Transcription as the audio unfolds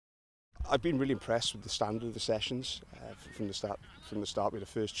I've been really impressed with the standard of the sessions from the start. We had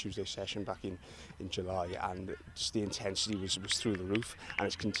the first Tuesday session back in July, and just the intensity was through the roof, and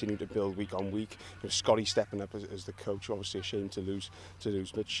it's continued to build week on week. Scotty stepping up as the coach, obviously a shame to lose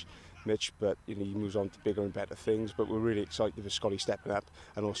Mitch, but he moves on to bigger and better things. But we're really excited with Scotty stepping up,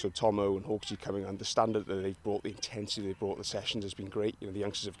 and also Tomo and Hawksy coming on. The standard that they've brought, the intensity they've brought the sessions has been great. The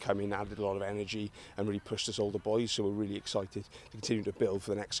youngsters have come in, added a lot of energy, and really pushed us older boys. So we're really excited to continue to build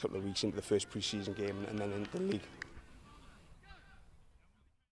for the next couple of weeks into the first pre-season game and then into the league.